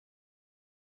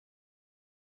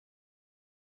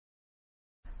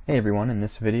Hey everyone, in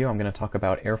this video I'm going to talk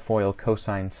about airfoil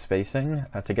cosine spacing.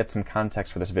 To get some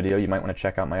context for this video, you might want to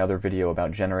check out my other video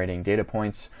about generating data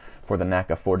points for the NACA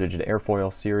 4-digit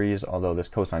airfoil series, although this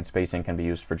cosine spacing can be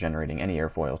used for generating any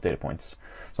airfoil data points.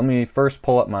 So let me first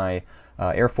pull up my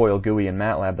Airfoil Gui in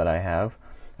Matlab that I have.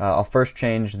 I'll first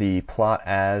change the plot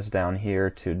as down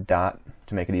here to dot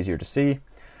to make it easier to see.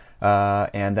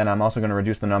 And then I'm also going to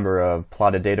reduce the number of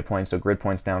plotted data points, so grid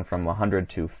points, down from 100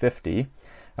 to 50.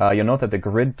 You'll note that the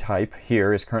grid type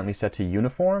here is currently set to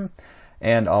uniform,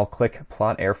 and I'll click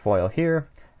plot airfoil here,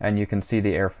 and you can see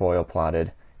the airfoil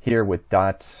plotted here with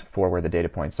dots for where the data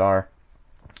points are.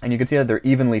 And you can see that they're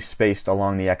evenly spaced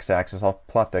along the x-axis. I'll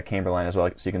plot the camber line as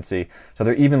well so you can see. So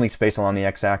they're evenly spaced along the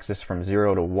x-axis from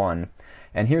 0 to 1.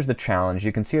 And here's the challenge.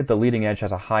 You can see that the leading edge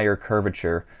has a higher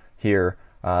curvature here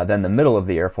than the middle of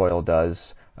the airfoil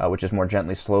does, which is more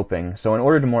gently sloping. So in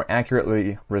order to more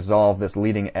accurately resolve this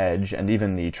leading edge and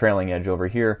even the trailing edge over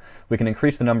here, we can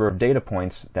increase the number of data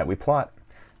points that we plot.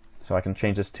 So I can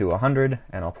change this to 100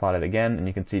 and I'll plot it again, and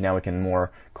you can see now we can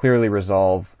more clearly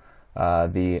resolve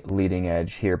the leading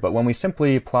edge here. But when we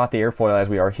simply plot the airfoil as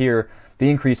we are here, the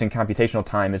increase in computational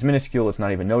time is minuscule, it's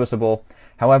not even noticeable.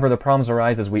 However, the problems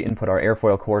arise as we input our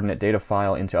airfoil coordinate data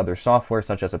file into other software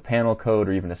such as a panel code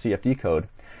or even a CFD code.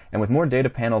 And with more data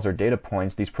panels or data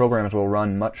points, these programs will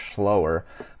run much slower.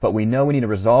 But we know we need to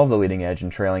resolve the leading edge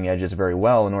and trailing edges very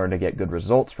well in order to get good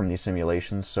results from these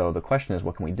simulations. So the question is,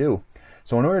 what can we do?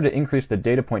 So in order to increase the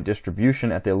data point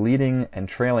distribution at the leading and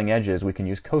trailing edges, we can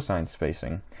use cosine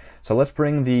spacing. So let's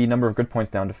bring the number of grid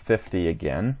points down to 50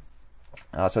 again.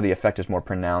 So the effect is more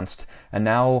pronounced. And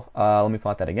now, let me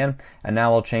plot that again. And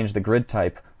now I'll change the grid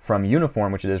type from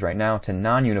uniform, which it is right now, to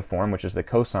non-uniform, which is the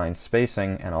cosine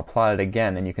spacing, and I'll plot it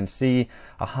again. And you can see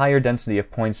a higher density of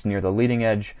points near the leading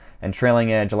edge and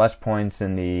trailing edge, less points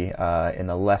in the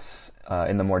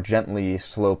more gently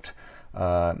sloped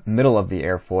middle of the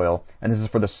airfoil. And this is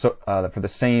for the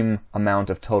same amount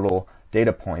of total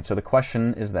data points. So the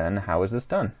question is then, how is this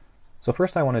done? So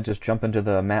first I want to just jump into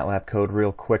the Matlab code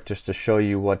real quick just to show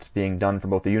you what's being done for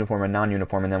both the uniform and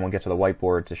non-uniform, and then we'll get to the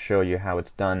whiteboard to show you how it's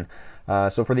done.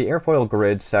 So for the airfoil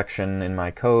grid section in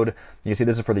my code, you can see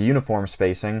this is for the uniform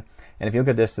spacing. And if you look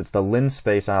at this, it's the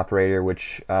linspace operator,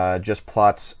 which just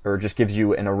plots, or just gives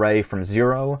you an array from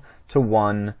 0 to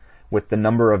 1 with the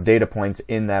number of data points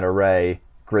in that array,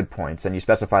 grid points. And you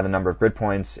specify the number of grid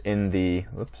points in the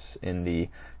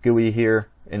GUI here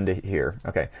into here.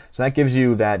 Okay, so that gives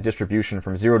you that distribution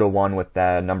from 0 to 1 with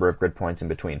that number of grid points in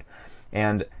between.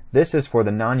 And this is for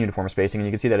the non-uniform spacing, and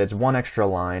you can see that it's one extra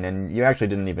line, and you actually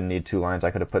didn't even need 2 lines.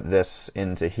 I could have put this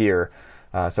into here,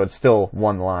 so it's still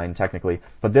 1 line technically.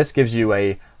 But this gives you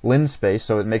a linspace,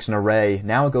 so it makes an array.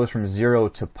 Now it goes from 0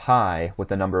 to pi with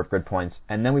the number of grid points,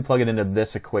 and then we plug it into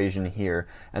this equation here.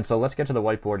 And so let's get to the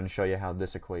whiteboard and show you how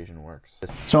this equation works.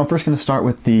 So I'm first going to start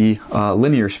with the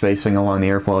linear spacing along the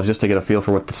airfoil just to get a feel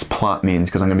for what this plot means,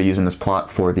 because I'm going to be using this plot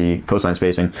for the cosine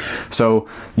spacing. So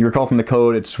you recall from the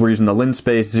code, we're using the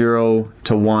linspace 0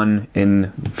 to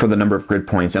 1 for the number of grid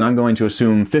points, and I'm going to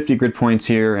assume 50 grid points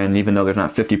here, and even though there's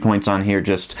not 50 points on here,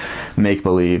 just make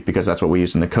believe, because that's what we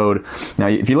use in the code. Now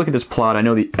if you look at this plot, I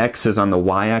know the X is on the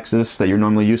Y-axis that you're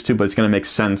normally used to, but it's going to make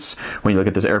sense when you look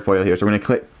at this airfoil here. So we're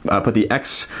going to put the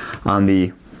X on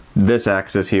this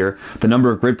axis here, the number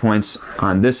of grid points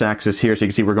on this axis here, so you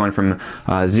can see we're going from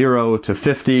 0 to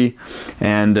 50,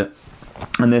 and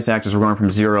on this axis we're going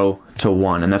from 0 to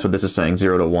 1, and that's what this is saying,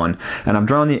 0 to 1. And I've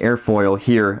drawn the airfoil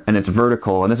here, and it's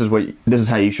vertical, and this is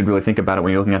how you should really think about it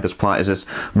when you're looking at this plot, is this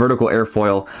vertical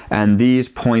airfoil, and these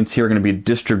points here are going to be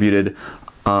distributed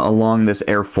along this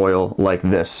airfoil like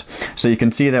this. So you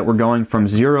can see that we're going from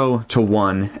 0 to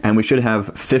 1, and we should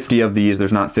have 50 of these.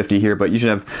 There's not 50 here, but you should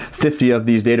have 50 of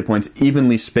these data points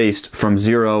evenly spaced from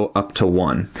 0 up to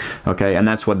 1. Okay, and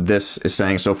that's what this is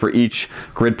saying. So for each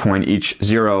grid point, each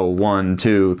 0, 1,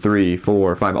 2, 3,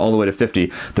 4, 5, all the way to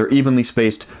 50, they're evenly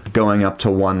spaced going up to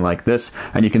 1 like this.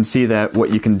 And you can see that what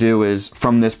you can do is,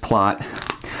 from this plot,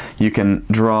 you can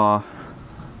draw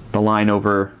the line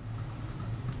over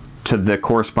to the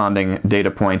corresponding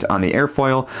data point on the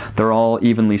airfoil. They're all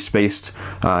evenly spaced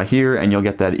here, and you'll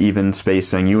get that even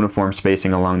spacing, uniform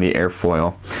spacing along the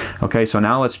airfoil. Okay, so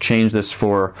now let's change this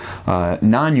for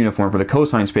non-uniform, for the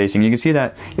cosine spacing. You can see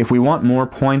that if we want more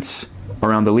points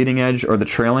around the leading edge or the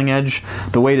trailing edge,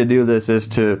 the way to do this is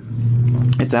to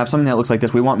have something that looks like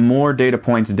this. We want more data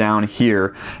points down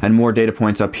here and more data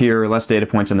points up here, less data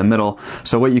points in the middle.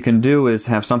 So what you can do is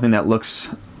have something that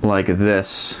looks like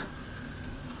this.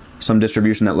 Some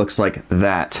distribution that looks like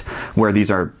that, where these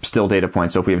are still data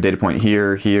points. So if we have data point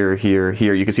here, here, here,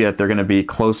 here, you can see that they're going to be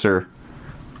closer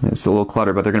It's a little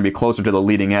cluttered, but they're going to be closer to the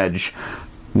leading edge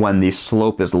when the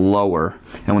slope is lower.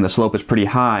 And when the slope is pretty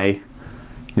high,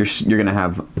 you're going to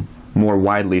have more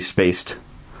widely spaced.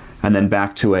 And then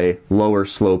back to a lower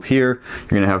slope here,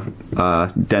 you're going to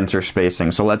have denser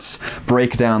spacing. So let's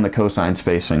break down the cosine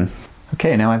spacing.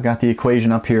 Okay, now I've got the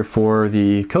equation up here for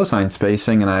the cosine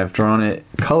spacing, and I've drawn it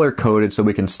color-coded so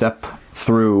we can step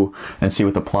through and see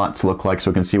what the plots look like, so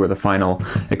we can see where the final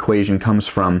equation comes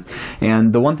from.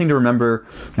 And the one thing to remember,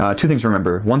 two things to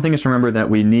remember. One thing is to remember that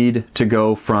we need to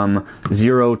go from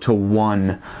 0 to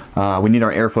 1. We need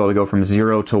our airfoil to go from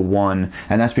 0 to 1,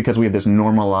 and that's because we have this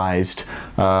normalized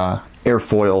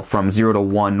airfoil from 0 to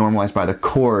 1 normalized by the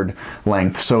chord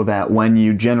length, so that when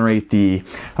you generate the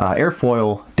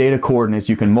airfoil data coordinates,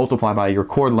 you can multiply by your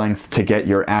chord length to get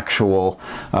your actual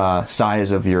size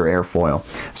of your airfoil.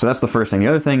 So that's the first thing. The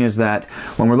other thing is that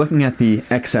when we're looking at the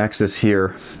x-axis here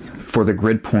for the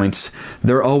grid points,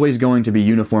 they're always going to be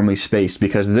uniformly spaced,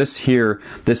 because this here,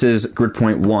 this is grid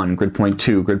point 1, grid point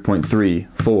 2, grid point 3,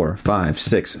 4, 5,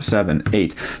 6, 7,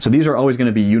 8. So these are always going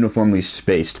to be uniformly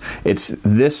spaced. It's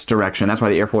this direction, that's why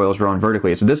the airfoil is drawn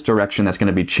vertically, it's this direction that's going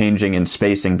to be changing in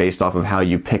spacing based off of how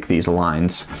you pick these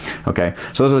lines. Okay,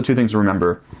 so those are the two things to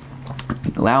remember.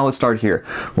 Now let's start here.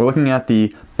 We're looking at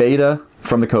the beta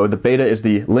from the code. The beta is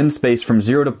the lin space from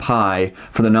 0 to pi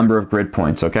for the number of grid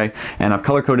points, okay? And I've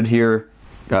color-coded here,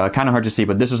 kind of hard to see,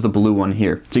 but this is the blue one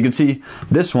here. So you can see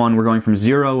this one, we're going from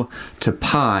 0 to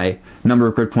pi, number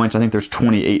of grid points. I think there's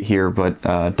 28 here, but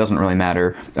it doesn't really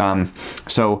matter.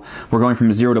 So we're going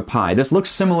from 0 to pi. This looks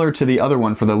similar to the other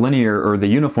one for the linear or the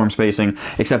uniform spacing,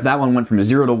 except that one went from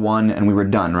 0 to 1 and we were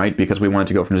done, right? Because we wanted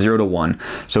to go from 0 to 1.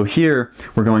 So here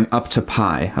we're going up to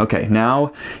pi. Okay,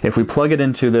 now if we plug it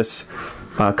into this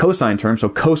cosine term, so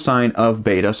cosine of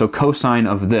beta, so cosine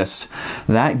of this,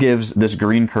 that gives this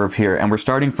green curve here, and we're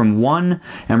starting from 1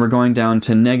 and we're going down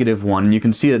to -1, and you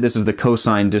can see that this is the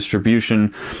cosine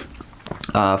distribution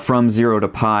from 0 to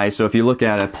pi. So if you look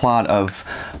at a plot of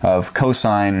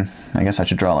cosine, I guess I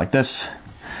should draw it like this,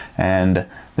 and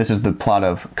this is the plot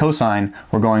of cosine.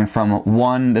 We're going from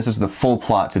 1, this is the full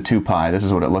plot, to 2 pi. This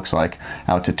is what it looks like,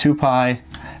 out to 2 pi,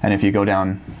 and if you go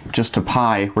down just to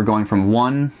pi, we're going from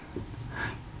 1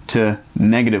 to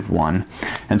 -1.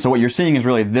 And so what you're seeing is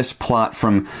really this plot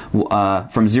from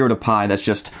 0 to pi that's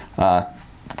just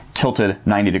tilted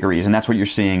 90 degrees, and that's what you're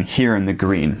seeing here in the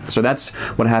green. So that's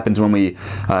what happens when we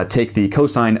take the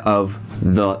cosine of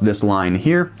this line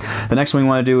here. The next one we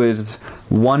want to do is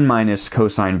 1 minus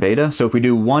cosine beta. So if we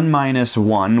do 1 minus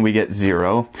 1, we get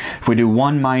 0. If we do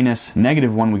 1 minus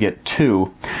 -1, we get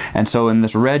 2. And so in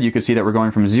this red, you can see that we're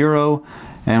going from 0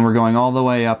 and we're going all the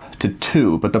way up to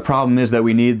 2. But the problem is that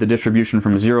we need the distribution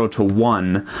from 0 to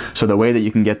 1. So the way that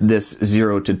you can get this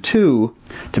 0 to 2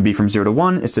 to be from 0 to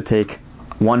 1 is to take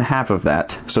 1/2 of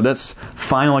that. So this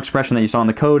final expression that you saw in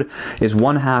the code is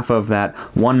 1/2 of that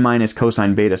 1 minus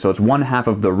cosine beta. So it's 1/2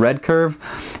 of the red curve,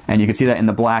 and you can see that in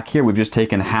the black here we've just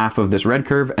taken half of this red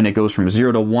curve, and it goes from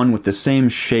 0 to 1 with the same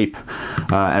shape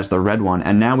as the red one.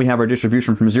 And now we have our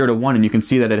distribution from 0 to 1, and you can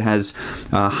see that it has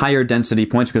higher density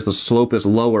points because the slope is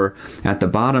lower at the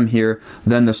bottom here.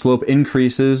 Then the slope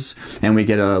increases and we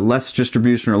get a less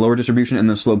distribution or lower distribution, and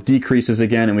the slope decreases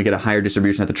again and we get a higher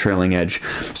distribution at the trailing edge.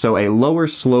 So a lower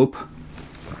slope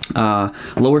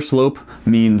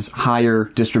means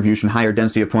higher distribution, higher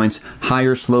density of points.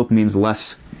 Higher slope means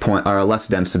less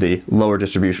density, lower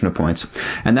distribution of points.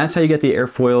 And that's how you get the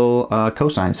airfoil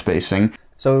cosine spacing.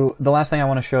 So the last thing I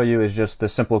want to show you is just the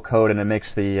simple code, and it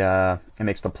makes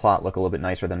the plot look a little bit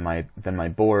nicer than my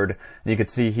board. And you can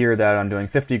see here that I'm doing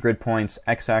 50 grid points.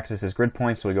 X-axis is grid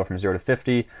points, so we go from 0 to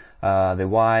 50. The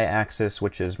Y-axis,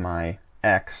 which is my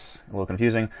X, a little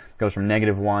confusing, goes from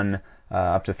 -1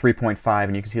 up to 3.5,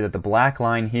 and you can see that the black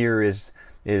line here is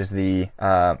just the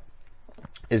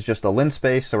lin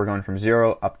space, so we're going from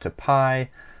 0 up to pi.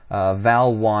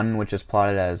 Val 1, which is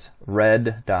plotted as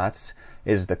red dots,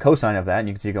 is the cosine of that, and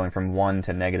you can see going from 1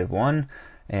 to -1.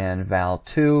 And val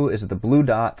 2 is the blue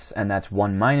dots, and that's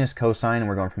 1 minus cosine, and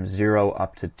we're going from 0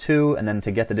 up to 2. And then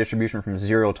to get the distribution from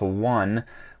 0 to 1,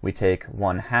 we take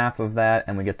 1/2 of that,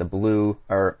 and we get the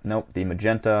the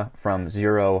magenta from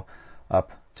 0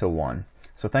 up to 1.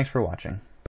 So thanks for watching.